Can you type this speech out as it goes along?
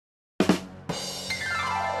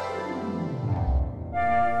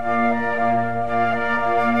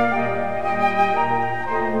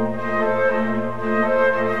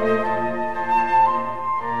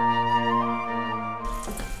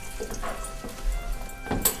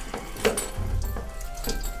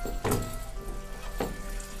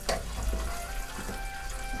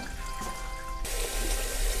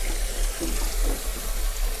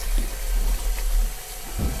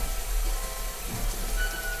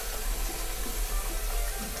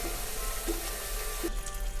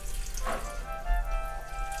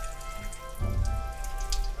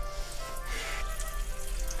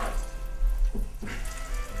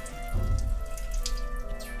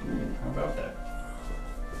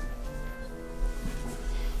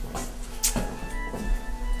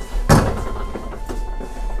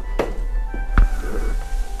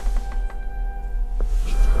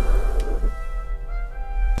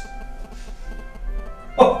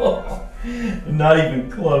Not even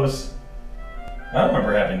close. I don't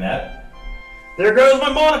remember having that. There goes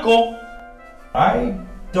my monocle. I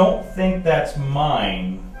don't think that's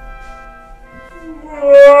mine.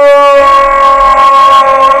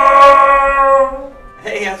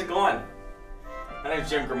 Hey, how's it going? My name's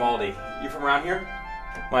Jim Grimaldi. You from around here?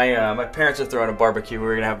 My parents are throwing a barbecue.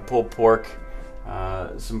 We're gonna have pulled pork,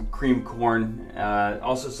 some cream corn,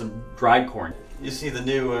 also some dried corn. You see the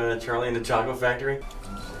new Charlie and the Chocolate Factory?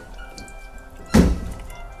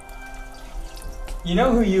 You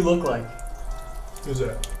know who you look like? Who's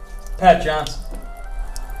that? Pat Johnson.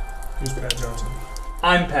 Who's Pat Johnson?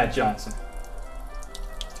 I'm Pat Johnson.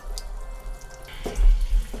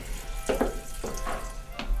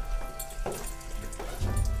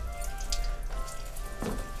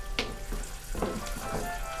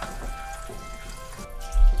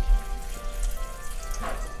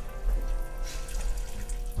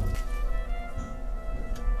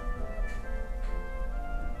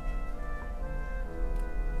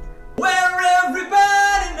 Where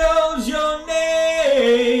everybody knows your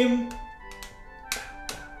name,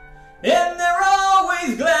 and they're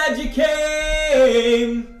always glad you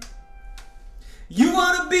came. You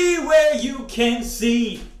wanna be where you can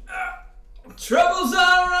see troubles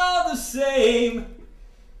are all the same.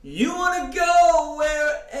 You wanna go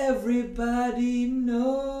where everybody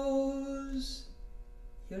knows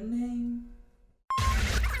your name.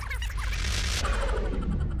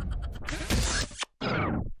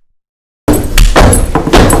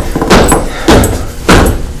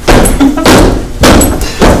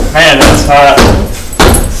 Man, that's hot.